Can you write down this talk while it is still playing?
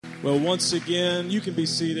Well, once again, you can be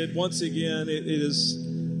seated. Once again, it is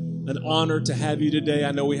an honor to have you today.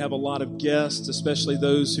 I know we have a lot of guests, especially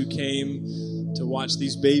those who came to watch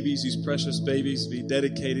these babies, these precious babies, be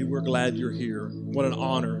dedicated. We're glad you're here. What an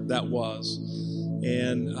honor that was.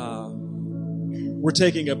 And we're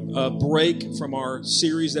taking a break from our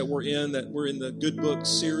series that we're in the Good Book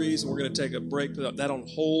series, and we're going to take a break, put that on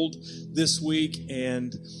hold this week.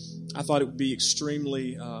 And I thought it would be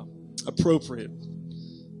extremely appropriate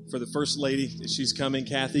for the First Lady that she's coming,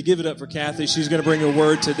 Kathy. Give it up for Kathy. She's going to bring a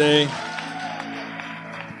word today.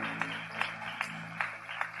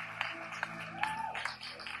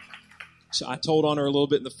 So I told on her a little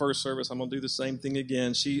bit in the first service. I'm going to do the same thing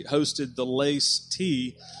again. She hosted the Lace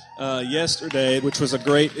Tea yesterday, which was a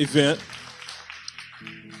great event.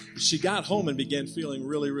 She got home and began feeling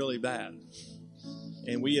really, really bad.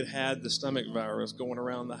 And we had the stomach virus going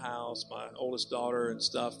around the house, my oldest daughter and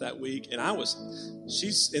stuff that week. And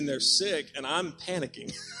she's in there sick, and I'm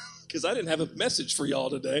panicking because I didn't have a message for y'all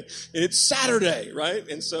today. And it's Saturday, right?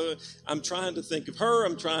 And so I'm trying to think of her.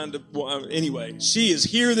 Anyway, she is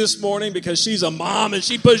here this morning because she's a mom and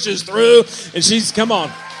she pushes through. And come on,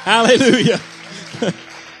 hallelujah.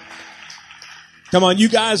 Come on, you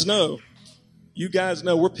guys know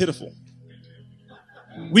we're pitiful.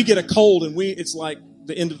 We get a cold and it's like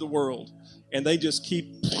the end of the world, and they just keep.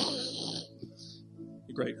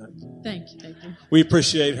 You're great, honey. Thank you. We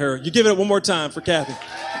appreciate her. You give it up one more time for Kathy.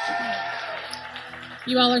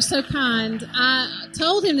 You all are so kind. I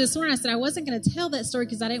told him this morning, I said I wasn't going to tell that story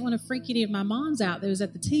because I didn't want to freak any of my moms out that was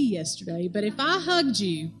at the tea yesterday, but if I hugged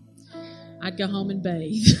you, I'd go home and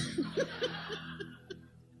bathe.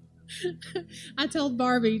 I told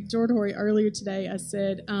Barbie Jordan earlier today, I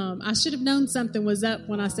said, I should have known something was up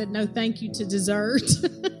when I said no thank you to dessert.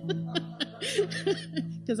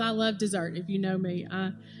 Because I love dessert. If you know me,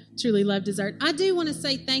 I truly love dessert. I do want to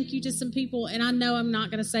say thank you to some people, and I know I'm not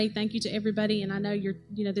going to say thank you to everybody, and I know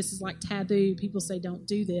this is like taboo. People say don't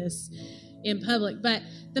do this in public, but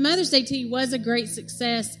the Mother's Day tea was a great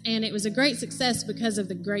success, and it was a great success because of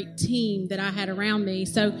the great team that I had around me.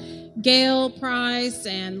 So Gail Price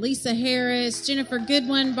and Lisa Harris, Jennifer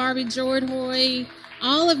Goodwin, Barbie Jordhoy,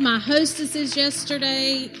 all of my hostesses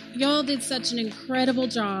yesterday, y'all did such an incredible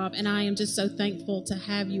job, and I am just so thankful to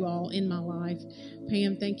have you all in my life.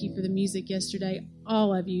 Pam, thank you for the music yesterday.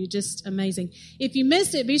 All of you, just amazing. If you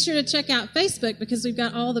missed it, be sure to check out Facebook because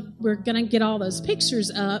we're going to get all those pictures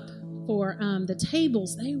up for the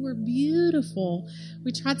tables. They were beautiful.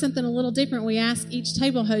 We tried something a little different. We asked each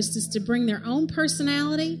table hostess to bring their own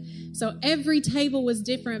personality. So every table was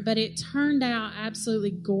different, but it turned out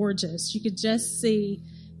absolutely gorgeous. You could just see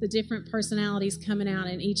the different personalities coming out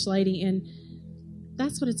in each lady, and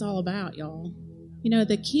that's what it's all about, y'all.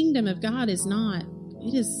 The kingdom of God it's not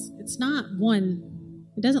one,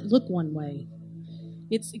 it doesn't look one way.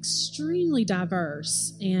 It's extremely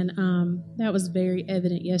diverse, and that was very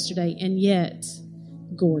evident yesterday, and yet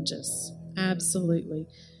gorgeous. Absolutely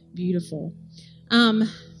beautiful.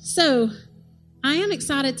 So I am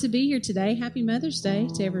excited to be here today. Happy Mother's Day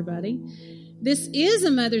to everybody. This is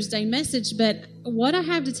a Mother's Day message, but what I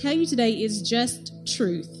have to tell you today is just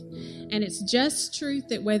truth. And it's just truth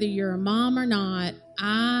that whether you're a mom or not,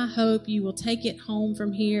 I hope you will take it home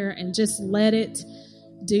from here and just let it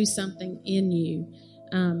do something in you.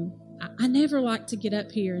 I never like to get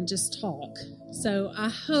up here and just talk. So I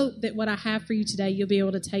hope that what I have for you today, you'll be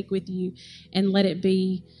able to take with you and let it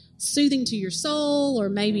be soothing to your soul, or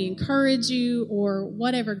maybe encourage you, or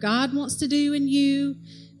whatever God wants to do in you,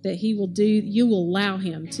 that He will do, you will allow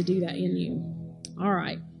Him to do that in you. All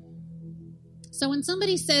right. So when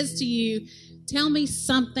somebody says to you, tell me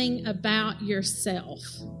something about yourself,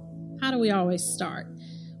 how do we always start?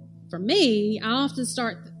 For me, I often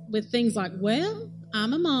start with things like, well,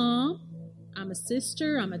 I'm a mom, I'm a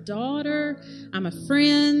sister, I'm a daughter, I'm a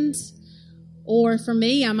friend. Or for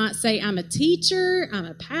me, I might say I'm a teacher, I'm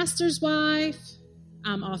a pastor's wife,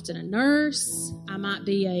 I'm often a nurse, I might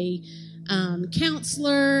be a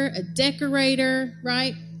counselor, a decorator,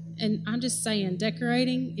 right? And I'm just saying,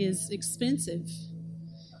 decorating is expensive.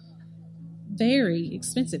 Very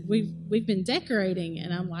expensive. We've been decorating,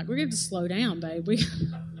 and I'm like, we're going to slow down, babe. I'm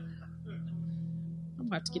going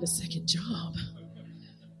to have to get a second job.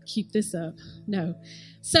 Keep this up. No.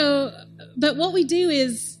 So, but what we do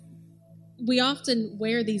is we often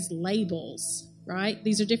wear these labels, right?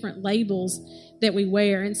 These are different labels that we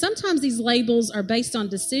wear. And sometimes these labels are based on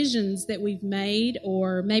decisions that we've made,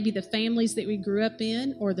 or maybe the families that we grew up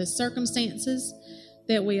in, or the circumstances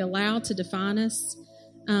that we allow to define us.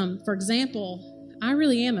 For example, I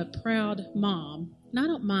really am a proud mom, and I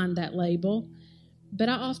don't mind that label, but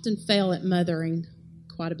I often fail at mothering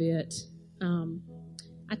quite a bit.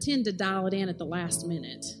 I tend to dial it in at the last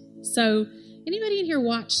minute. So, anybody in here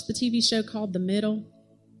watch the TV show called The Middle?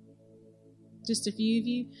 Just a few of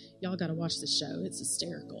you? Y'all got to watch the show. It's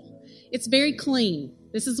hysterical. It's very clean.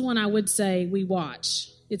 This is one I would say we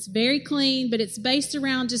watch. It's very clean, but it's based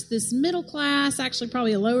around just this middle class, actually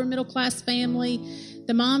probably a lower middle class family.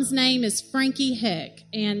 The mom's name is Frankie Heck,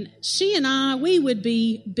 and she and we would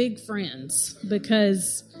be big friends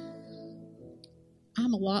because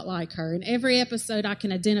I'm a lot like her. In every episode, I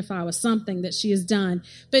can identify with something that she has done.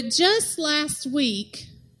 But just last week,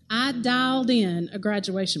 I dialed in a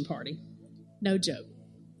graduation party. No joke.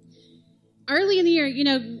 Early in the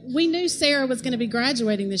year, we knew Sarah was going to be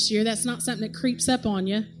graduating this year. That's not something that creeps up on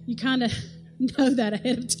you. You kind of know that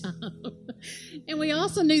ahead of time. And we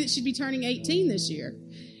also knew that she'd be turning 18 this year.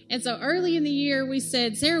 And so early in the year, we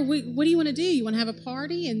said, Sarah, what do you want to do? You want to have a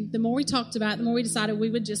party? And the more we talked about it, the more we decided we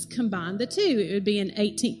would just combine the two. It would be an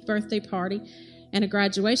 18th birthday party and a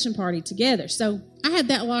graduation party together. So I had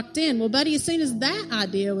that locked in. Well, buddy, as soon as that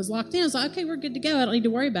idea was locked in, I was like, okay, we're good to go. I don't need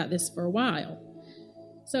to worry about this for a while.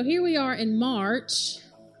 So here we are in March,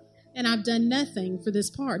 and I've done nothing for this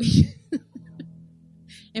party.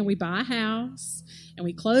 And we buy a house, and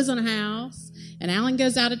we close on a house, and Alan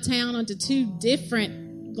goes out of town onto 2 different,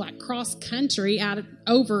 cross country,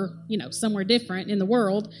 somewhere different in the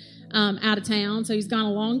world, out of town. So he's gone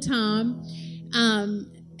a long time.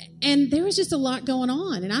 And there was just a lot going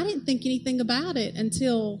on, and I didn't think anything about it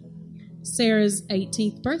until Sarah's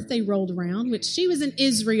 18th birthday rolled around, which she was in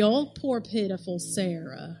Israel. Poor, pitiful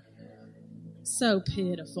Sarah. So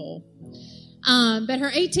pitiful. But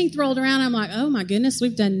her 18th rolled around. I'm like, oh, my goodness,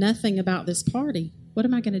 we've done nothing about this party. What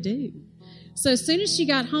am I going to do? So as soon as she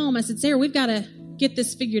got home, I said, Sarah, we've got to get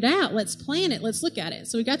this figured out. Let's plan it. Let's look at it.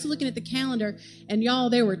 So we got to looking at the calendar, and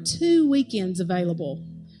y'all, there were 2 weekends available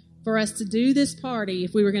for us to do this party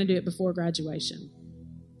if we were going to do it before graduation.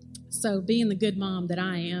 So being the good mom that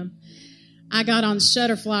I am, I got on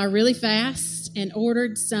Shutterfly really fast and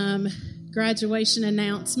ordered some graduation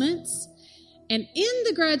announcements. And in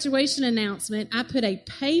the graduation announcement, I put a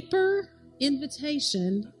paper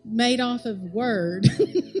invitation made off of Word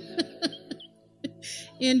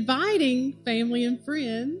inviting family and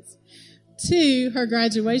friends to her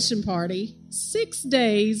graduation party 6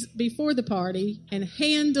 days before the party and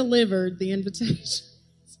hand-delivered the invitations.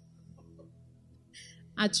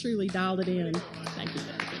 I truly dialed it in. Thank you,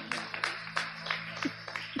 David.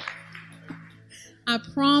 I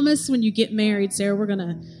promise when you get married, Sarah, we're going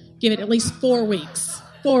to give it at least 4 weeks.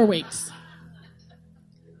 4 weeks.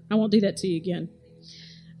 I won't do that to you again.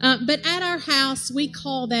 But at our house, we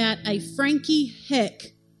call that a Frankie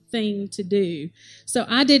Heck thing to do. So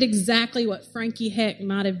I did exactly what Frankie Heck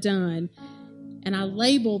might have done, and I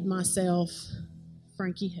labeled myself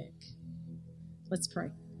Frankie Heck. Let's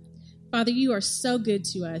pray. Father, you are so good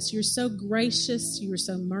to us. You're so gracious. You are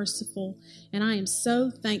so merciful. And I am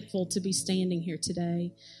so thankful to be standing here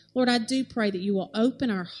today. Lord, I do pray that you will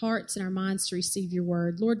open our hearts and our minds to receive your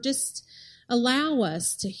word. Lord, just allow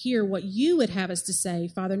us to hear what you would have us to say,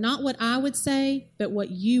 Father. Not what I would say, but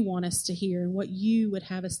what you want us to hear and what you would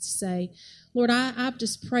have us to say. Lord, I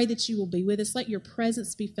just pray that you will be with us. Let your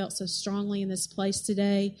presence be felt so strongly in this place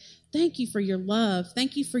today. Thank you for your love.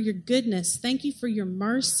 Thank you for your goodness. Thank you for your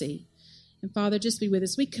mercy. And Father, just be with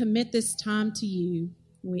us. We commit this time to you,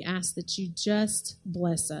 and we ask that you just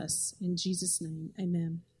bless us. In Jesus' name,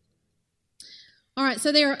 amen. All right,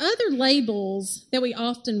 so there are other labels that we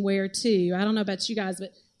often wear too. I don't know about you guys,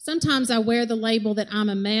 but sometimes I wear the label that I'm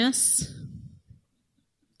a mess.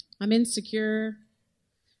 I'm insecure.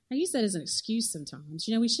 I use that as an excuse sometimes.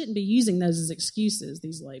 We shouldn't be using those as excuses,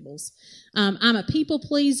 these labels. I'm a people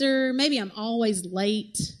pleaser. Maybe I'm always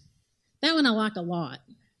late. That one I like a lot.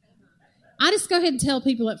 I just go ahead and tell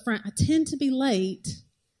people up front, I tend to be late.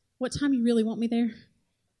 What time you really want me there?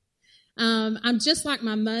 I'm just like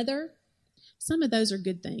my mother. Some of those are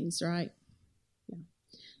good things, right?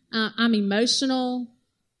 Yeah. I'm emotional.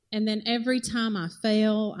 And then every time I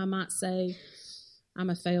fail, I might say, I'm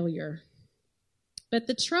a failure. But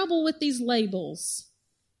the trouble with these labels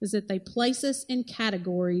is that they place us in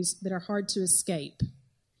categories that are hard to escape,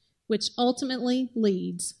 which ultimately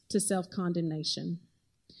leads to self-condemnation.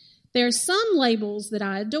 There are some labels that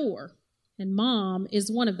I adore, and mom is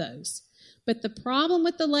one of those. But the problem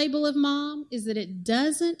with the label of mom is that it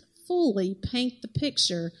doesn't fully paint the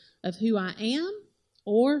picture of who I am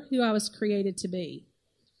or who I was created to be.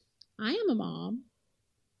 I am a mom,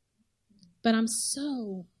 but I'm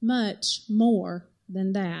so much more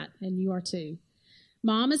than that, and you are too.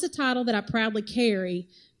 Mom is a title that I proudly carry,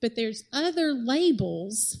 but there's other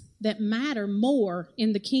labels that matter more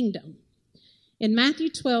in the kingdom. In Matthew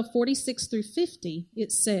 12:46-50,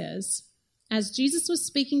 it says, "As Jesus was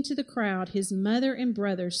speaking to the crowd, his mother and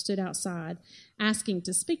brothers stood outside, asking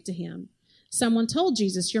to speak to him. Someone told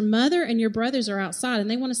Jesus, 'Your mother and your brothers are outside, and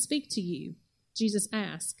they want to speak to you.' Jesus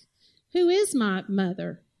asked, 'Who is my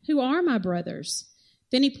mother? Who are my brothers?'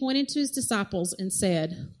 Then he pointed to his disciples and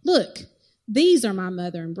said, 'Look, these are my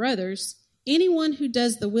mother and brothers. Anyone who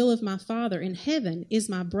does the will of my Father in heaven is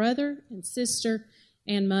my brother and sister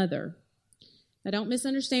and mother.'" Now, don't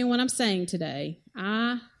misunderstand what I'm saying today.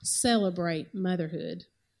 I celebrate motherhood.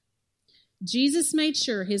 Jesus made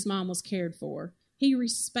sure his mom was cared for. He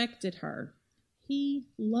respected her. He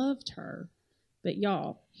loved her. But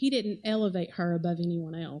y'all, he didn't elevate her above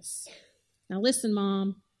anyone else. Now listen,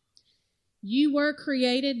 Mom. You were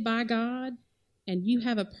created by God, and you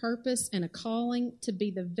have a purpose and a calling to be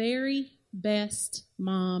the very best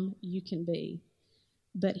mom you can be.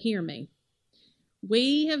 But hear me.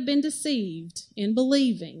 We have been deceived in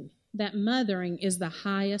believing that mothering is the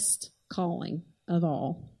highest calling of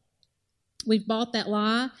all. We've bought that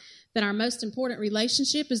lie that our most important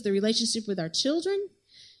relationship is the relationship with our children,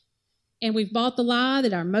 and we've bought the lie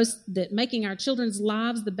that making our children's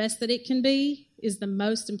lives the best that it can be is the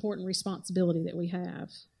most important responsibility that we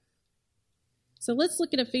have. So let's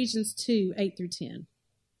look at Ephesians 2:8-10.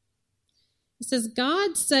 It says,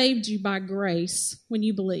 "God saved you by grace when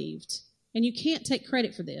you believed. And you can't take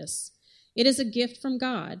credit for this. It is a gift from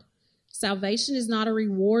God. Salvation is not a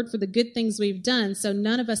reward for the good things we've done, so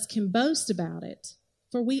none of us can boast about it.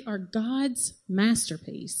 For we are God's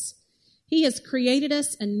masterpiece. He has created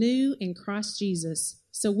us anew in Christ Jesus,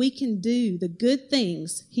 so we can do the good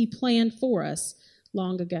things he planned for us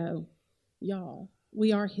long ago." Y'all,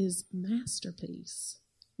 we are his masterpiece.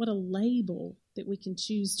 What a label that we can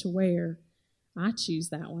choose to wear. I choose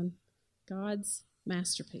that one. God's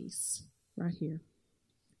masterpiece. Right here.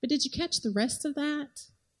 But did you catch the rest of that?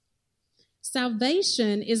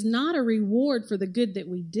 Salvation is not a reward for the good that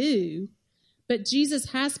we do, but Jesus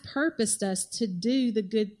has purposed us to do the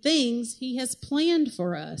good things he has planned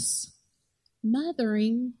for us.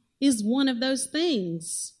 Mothering is one of those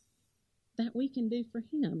things that we can do for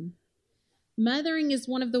him. Mothering is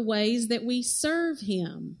one of the ways that we serve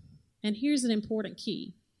him. And here's an important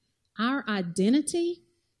key. Our identity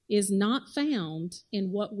is not found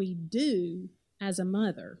in what we do as a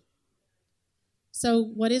mother. So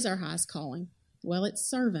what is our highest calling? Well, it's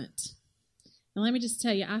servant. Now let me just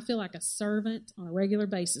tell you, I feel like a servant on a regular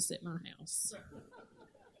basis at my house.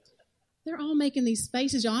 They're all making these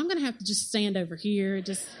faces. Y'all, I'm going to have to just stand over here,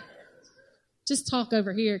 just talk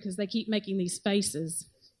over here because they keep making these faces.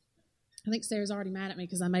 I think Sarah's already mad at me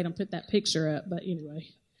because I made them put that picture up, but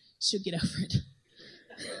anyway, she'll get over it.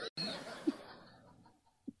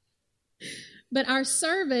 But our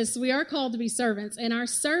service, we are called to be servants, and our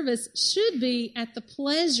service should be at the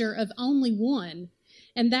pleasure of only one.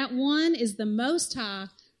 And that one is the Most High,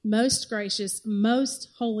 most gracious, most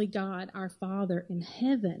holy God, our Father in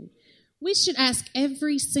heaven. We should ask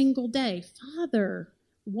every single day, "Father,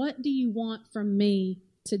 what do you want from me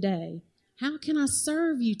today? How can I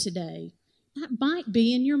serve you today?" That might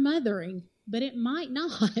be in your mothering, but it might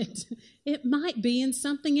not. It might be in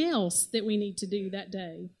something else that we need to do that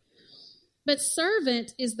day. But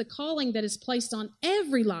servant is the calling that is placed on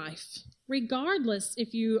every life, regardless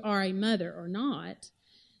if you are a mother or not.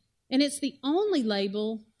 And it's the only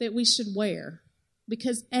label that we should wear,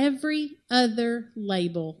 because every other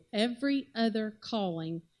label, every other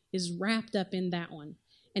calling is wrapped up in that one,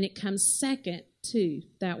 and it comes second to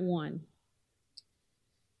that one.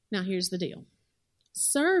 Now, here's the deal.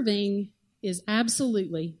 Serving is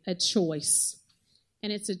absolutely a choice,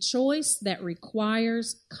 and it's a choice that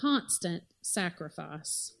requires constant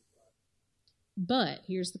sacrifice. But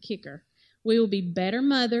here's the kicker. We will be better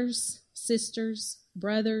mothers, sisters,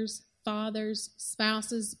 brothers, fathers,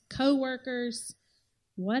 spouses, co-workers,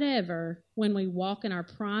 whatever, when we walk in our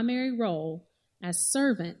primary role as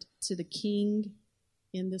servant to the King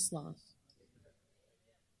in this life.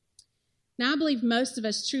 Now, I believe most of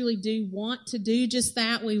us truly do want to do just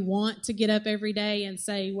that. We want to get up every day and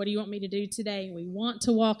say, "What do you want me to do today?" We want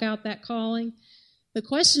to walk out that calling. The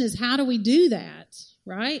question is, how do we do that,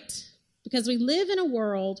 right? Because we live in a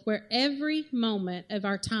world where every moment of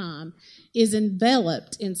our time is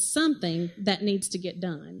enveloped in something that needs to get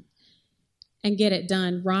done, and get it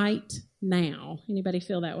done right now. Anybody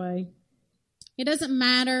feel that way? It doesn't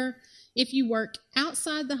matter if you work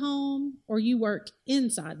outside the home or you work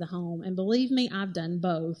inside the home. And believe me, I've done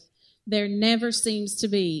both. There never seems to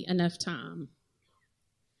be enough time.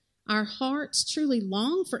 Our hearts truly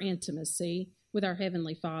long for intimacy with our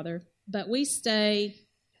Heavenly Father, but we stay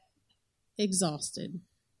exhausted.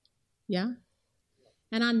 Yeah?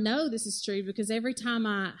 And I know this is true because every time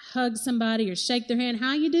I hug somebody or shake their hand,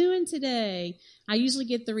 how you doing today? I usually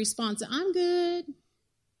get the response, I'm good,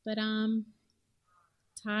 but I'm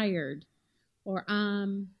tired or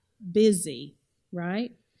I'm busy,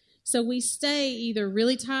 right? So we stay either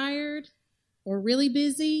really tired or really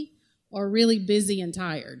busy or really busy and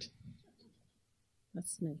tired.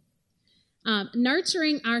 That's me.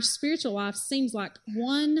 Nurturing our spiritual life seems like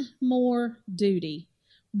one more duty,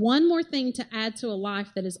 one more thing to add to a life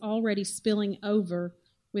that is already spilling over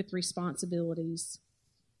with responsibilities.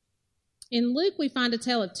 In Luke, we find a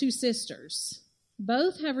tale of two sisters.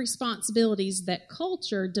 Both have responsibilities that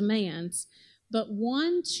culture demands, but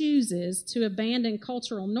one chooses to abandon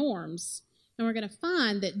cultural norms. And we're going to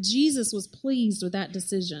find that Jesus was pleased with that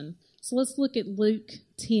decision. So let's look at Luke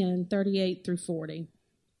 10:38 through 40. It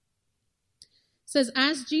says,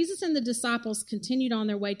 as Jesus and the disciples continued on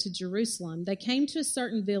their way to Jerusalem, they came to a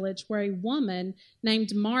certain village where a woman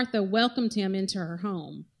named Martha welcomed him into her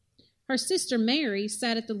home. Her sister Mary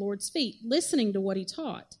sat at the Lord's feet, listening to what he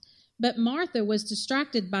taught. But Martha was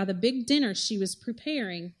distracted by the big dinner she was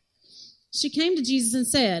preparing. She came to Jesus and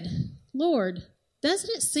said, Lord, doesn't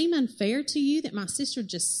it seem unfair to you that my sister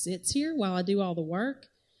just sits here while I do all the work?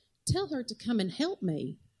 Tell her to come and help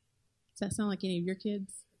me. Does that sound like any of your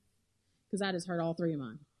kids? Because I just heard all three of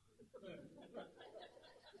mine.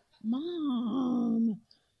 Mom,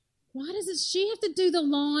 why does she have to do the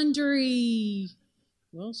laundry?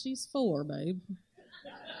 Well, she's 4, babe.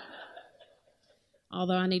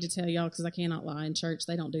 Although I need to tell y'all, because I cannot lie, in church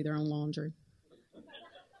they don't do their own laundry.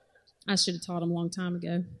 I should have taught them a long time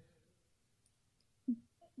ago.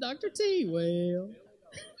 Dr. T, well,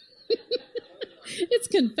 it's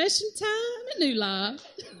confession time at New Life.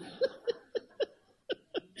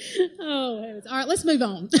 Oh, all right, let's move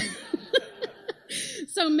on.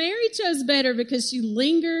 So Mary chose better because she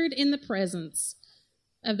lingered in the presence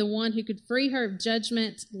of the one who could free her of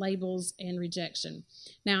judgment, labels, and rejection.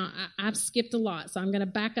 Now, I've skipped a lot, so I'm going to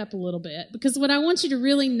back up a little bit, because what I want you to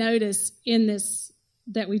really notice in this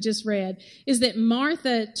that we just read is that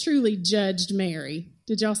Martha truly judged Mary.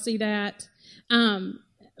 Did y'all see that?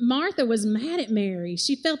 Martha was mad at Mary.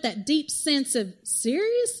 She felt that deep sense of,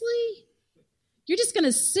 seriously? You're just going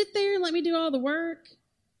to sit there and let me do all the work?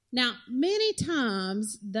 Now, many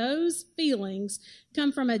times those feelings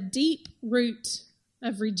come from a deep root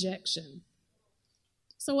of rejection.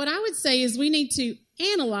 So what I would say is we need to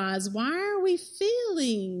analyze, why are we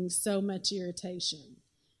feeling so much irritation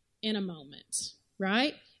in a moment,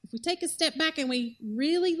 right? If we take a step back and we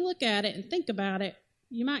really look at it and think about it,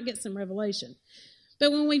 you might get some revelation.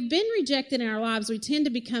 But when we've been rejected in our lives, we tend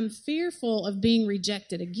to become fearful of being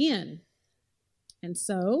rejected again. And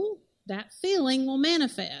so that feeling will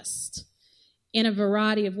manifest in a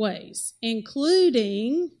variety of ways,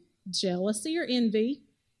 including jealousy or envy,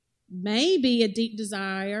 maybe a deep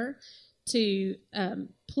desire to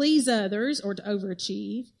please others or to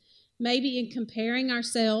overachieve, maybe in comparing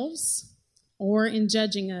ourselves or in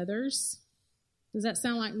judging others. Does that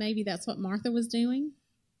sound like maybe that's what Martha was doing?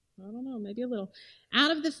 I don't know, maybe a little.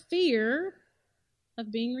 Out of the fear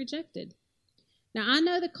of being rejected. Now, I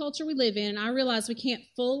know the culture we live in, and I realize we can't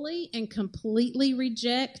fully and completely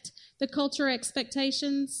reject the cultural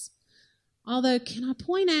expectations. Although, can I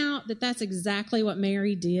point out that that's exactly what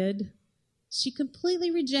Mary did? She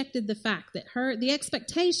completely rejected the fact that the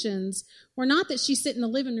expectations were not that she sit in the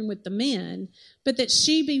living room with the men, but that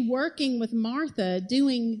she be working with Martha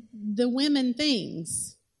doing the women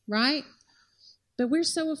things, right? But we're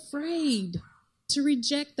so afraid to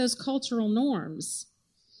reject those cultural norms.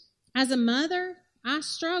 As a mother, I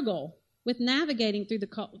struggle with navigating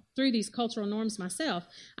through these cultural norms myself.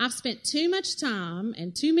 I've spent too much time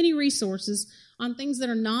and too many resources on things that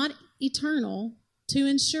are not eternal to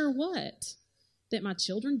ensure what? That my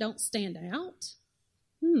children don't stand out?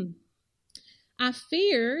 I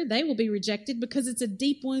fear they will be rejected because it's a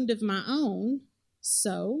deep wound of my own,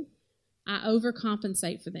 so I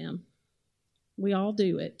overcompensate for them. We all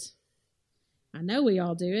do it. I know we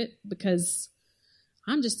all do it because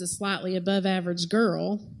I'm just a slightly above average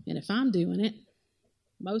girl, and if I'm doing it,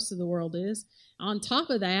 most of the world is. On top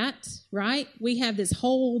of that, right, we have this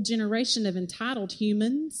whole generation of entitled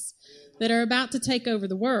humans that are about to take over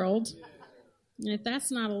the world. And if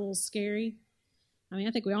that's not a little scary, I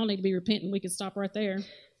think we all need to be repentant. We could stop right there.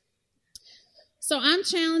 So I'm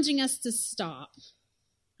challenging us to stop.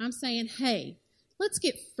 I'm saying, hey, let's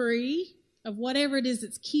get free of whatever it is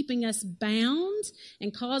that's keeping us bound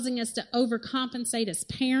and causing us to overcompensate as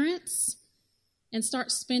parents and start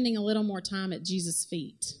spending a little more time at Jesus'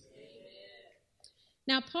 feet.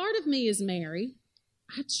 Now, part of me is Mary.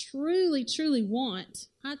 I truly, truly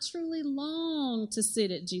I truly long to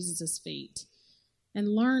sit at Jesus' feet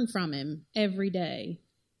and learn from him every day.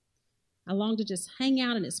 I long to just hang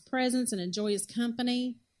out in his presence and enjoy his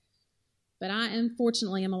company. But I,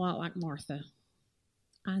 unfortunately, am a lot like Martha.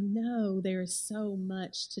 I know there is so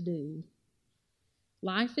much to do.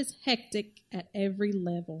 Life is hectic at every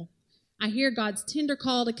level. I hear God's tender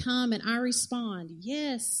call to come, and I respond,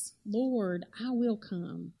 yes, Lord, I will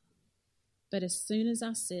come. But as soon as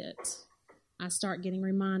I sit, I start getting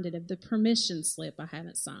reminded of the permission slip I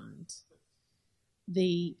haven't signed,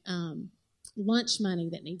 the lunch money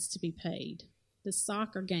that needs to be paid, the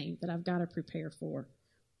soccer game that I've got to prepare for,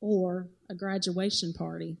 or a graduation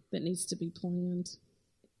party that needs to be planned.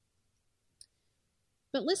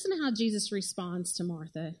 But listen to how Jesus responds to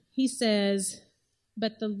Martha. He says,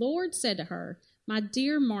 but the Lord said to her, my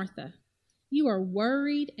dear Martha, you are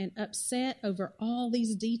worried and upset over all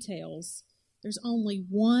these details. There's only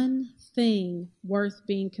one thing worth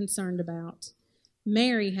being concerned about.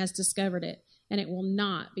 Mary has discovered it, and it will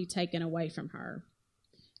not be taken away from her.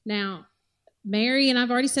 Now, Mary, and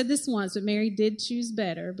I've already said this once, but Mary did choose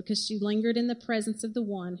better because she lingered in the presence of the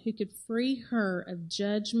one who could free her of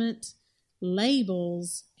judgment,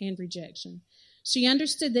 labels, and rejection. She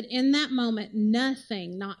understood that in that moment,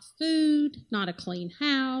 nothing, not food, not a clean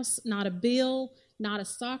house, not a bill, not a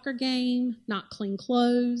soccer game, not clean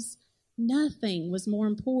clothes, nothing was more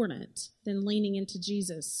important than leaning into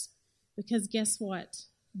Jesus. Because guess what?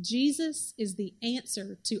 Jesus is the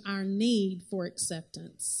answer to our need for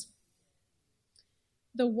acceptance.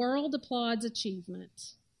 The world applauds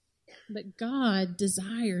achievement, but God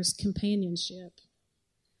desires companionship.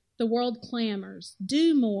 The world clamors,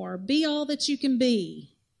 do more, be all that you can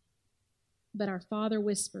be. But our Father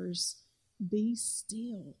whispers, be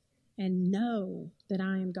still and know that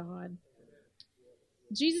I am God.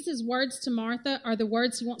 Jesus' words to Martha are the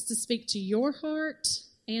words he wants to speak to your heart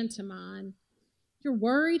and to mine. You're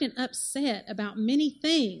worried and upset about many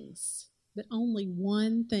things, but only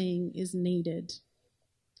one thing is needed.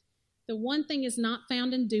 The one thing is not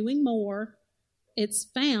found in doing more. It's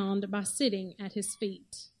found by sitting at his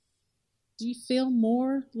feet. Do you feel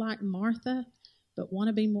more like Martha, but want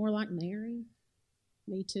to be more like Mary?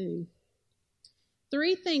 Me too.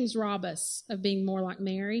 3 things rob us of being more like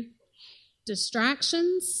Mary: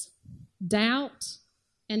 distractions, doubt,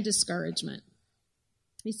 and discouragement.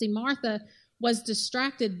 You see, Martha was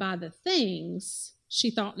distracted by the things she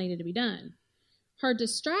thought needed to be done. Her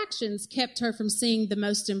distractions kept her from seeing the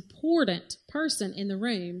most important person in the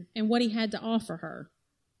room and what he had to offer her.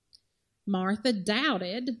 Martha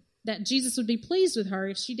doubted that Jesus would be pleased with her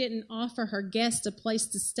if she didn't offer her guest a place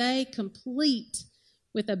to stay, complete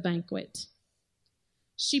with a banquet.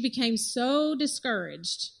 She became so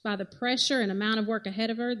discouraged by the pressure and amount of work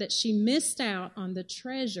ahead of her that she missed out on the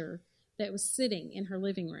treasure that was sitting in her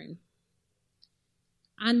living room.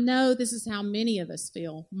 I know this is how many of us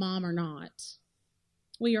feel, mom or not.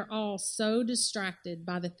 We are all so distracted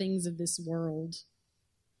by the things of this world,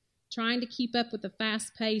 trying to keep up with the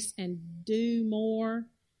fast pace and do more,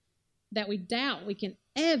 that we doubt we can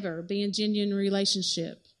ever be in genuine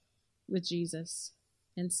relationship with Jesus.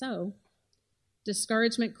 And so,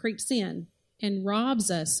 discouragement creeps in and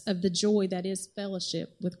robs us of the joy that is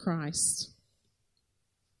fellowship with Christ.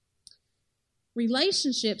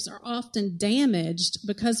 Relationships are often damaged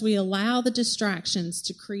because we allow the distractions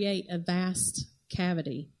to create a vast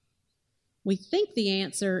cavity. We think the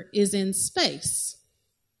answer is in space,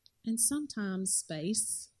 and sometimes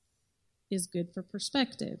space is good for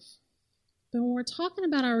perspective. But when we're talking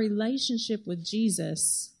about our relationship with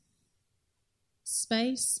Jesus,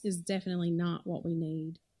 space is definitely not what we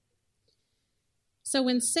need. So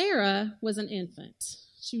when Sarah was an infant,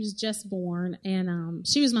 she was just born, and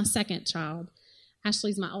she was my second child.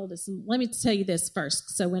 Ashley's my oldest. And let me tell you this first.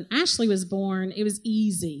 So when Ashley was born, it was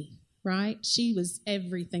easy, right? She was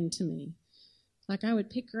everything to me. Like I would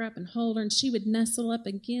pick her up and hold her, and she would nestle up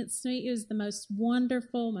against me. It was the most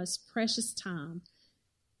wonderful, most precious time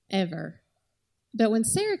ever. But when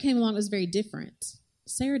Sarah came along, it was very different.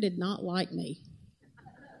 Sarah did not like me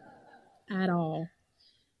at all.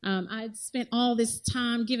 I had spent all this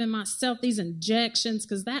time giving myself these injections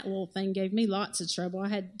because that little thing gave me lots of trouble. I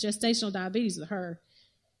had gestational diabetes with her.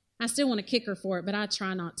 I still want to kick her for it, but I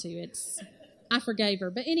try not to. I forgave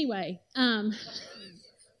her. But anyway,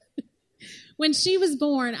 when she was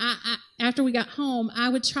born, after we got home, I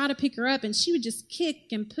would try to pick her up, and she would just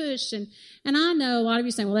kick and push. And I know a lot of you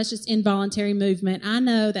are saying, well, that's just involuntary movement. I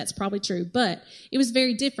know that's probably true, but it was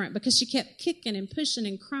very different because she kept kicking and pushing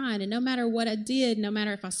and crying, and no matter what I did, no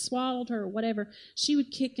matter if I swallowed her or whatever, she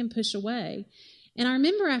would kick and push away. And I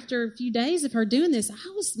remember after a few days of her doing this,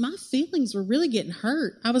 my feelings were really getting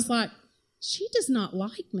hurt. I was like, she does not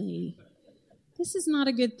like me. This is not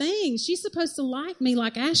a good thing. She's supposed to like me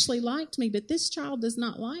like Ashley liked me, but this child does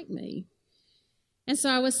not like me. And so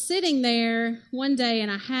I was sitting there one day,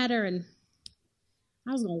 and I had her, and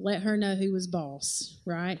I was going to let her know who was boss,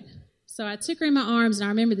 right? So I took her in my arms, and I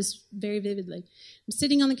remember this very vividly. I'm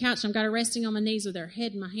sitting on the couch, and I've got her resting on my knees with her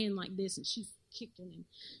head in my hand like this, and she's kicking and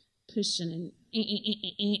pushing,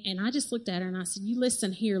 and I just looked at her, and I said, you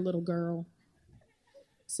listen here, little girl.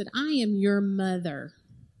 I said, I am your mother.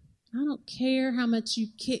 I don't care how much you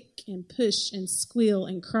kick and push and squeal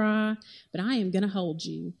and cry, but I am going to hold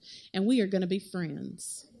you, and we are going to be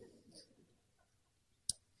friends.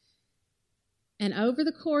 And over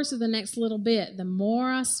the course of the next little bit, the more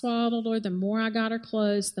I swaddled her, the more I got her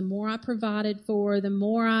close, the more I provided for her, the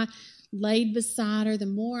more I laid beside her, the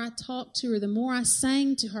more I talked to her, the more I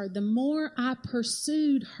sang to her, the more I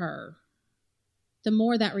pursued her, the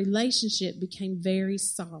more that relationship became very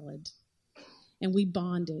solid. And we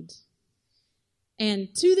bonded. And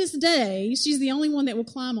to this day, she's the only one that will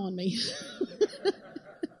climb on me.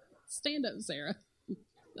 Stand up, Sarah.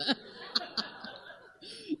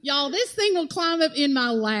 Y'all, this thing will climb up in my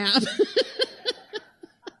lap.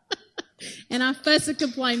 And I fuss and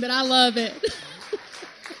complain, but I love it.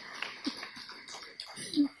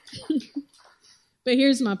 But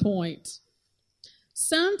here's my point.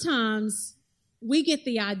 Sometimes we get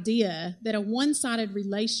the idea that a one-sided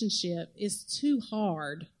relationship is too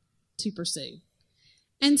hard to pursue.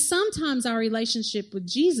 And sometimes our relationship with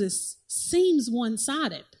Jesus seems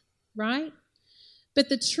one-sided, right? But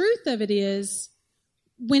the truth of it is,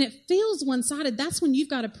 when it feels one-sided, that's when you've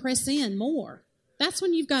got to press in more. That's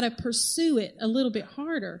when you've got to pursue it a little bit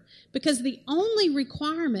harder. Because the only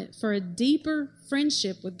requirement for a deeper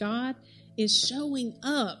friendship with God is showing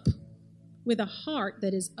up with a heart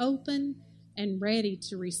that is open and ready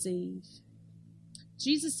to receive.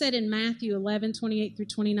 Jesus said in Matthew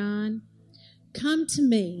 11:28-29, come to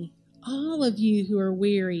me, all of you who are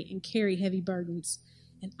weary and carry heavy burdens,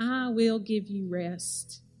 and I will give you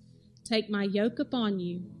rest. Take my yoke upon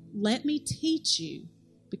you. Let me teach you,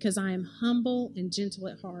 because I am humble and gentle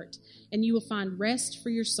at heart, and you will find rest for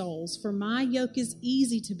your souls. For my yoke is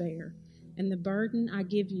easy to bear, and the burden I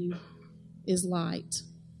give you is light.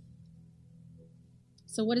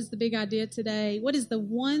 So what is the big idea today? What is the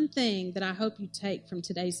one thing that I hope you take from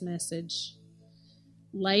today's message?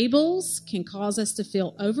 Labels can cause us to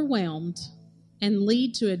feel overwhelmed and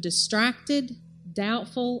lead to a distracted,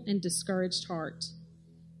 doubtful, and discouraged heart.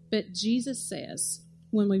 But Jesus says,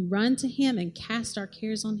 when we run to him and cast our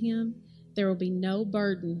cares on him, there will be no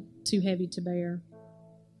burden too heavy to bear.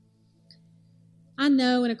 I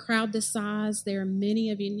know in a crowd this size, there are many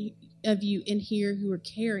of you in here who are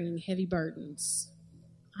carrying heavy burdens.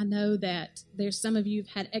 I know that there's some of you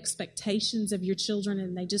who've had expectations of your children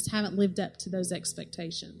and they just haven't lived up to those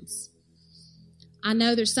expectations. I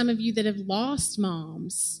know there's some of you that have lost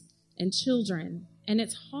moms and children, and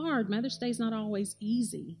it's hard. Mother's Day is not always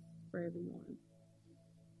easy for everyone.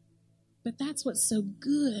 But that's what's so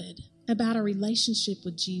good about a relationship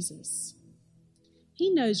with Jesus. He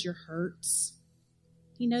knows your hurts.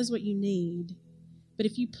 He knows what you need. But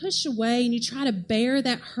if you push away and you try to bear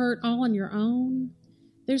that hurt all on your own,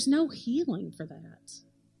 there's no healing for that.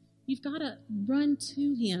 You've got to run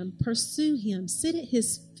to him, pursue him, sit at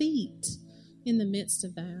his feet in the midst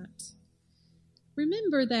of that.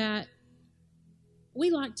 Remember that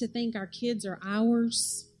we like to think our kids are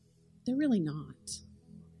ours. They're really not.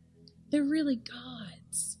 They're really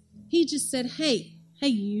God's. He just said, hey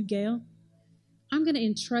you, Gail, I'm going to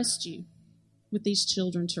entrust you with these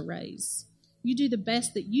children to raise. You do the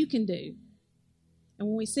best that you can do. And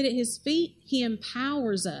when we sit at his feet, he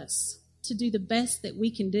empowers us to do the best that we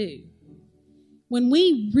can do. When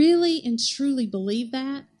we really and truly believe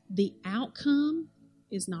that, the outcome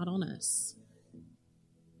is not on us.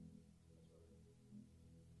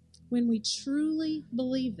 When we truly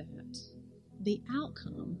believe that, the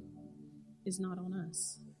outcome is not on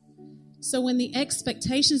us. So when the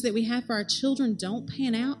expectations that we have for our children don't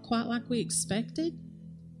pan out quite like we expected,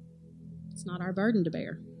 it's not our burden to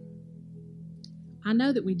bear. I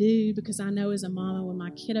know that we do, because I know as a mama, when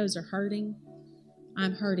my kiddos are hurting,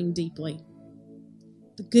 I'm hurting deeply.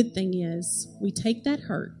 The good thing is, we take that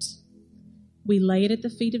hurt, we lay it at the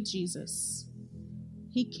feet of Jesus.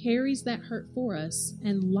 He carries that hurt for us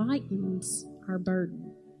and lightens our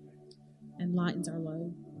burden and lightens our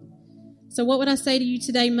load. So what would I say to you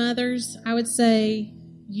today, mothers? I would say,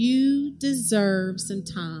 you deserve some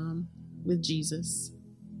time with Jesus.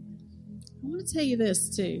 I want to tell you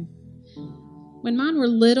this too. When mine were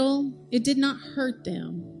little, it did not hurt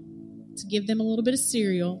them to give them a little bit of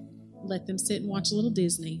cereal, let them sit and watch a little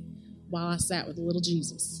Disney while I sat with little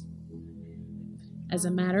Jesus. As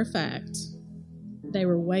a matter of fact, they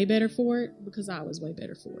were way better for it because I was way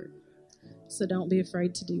better for it. So don't be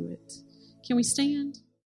afraid to do it. Can we stand?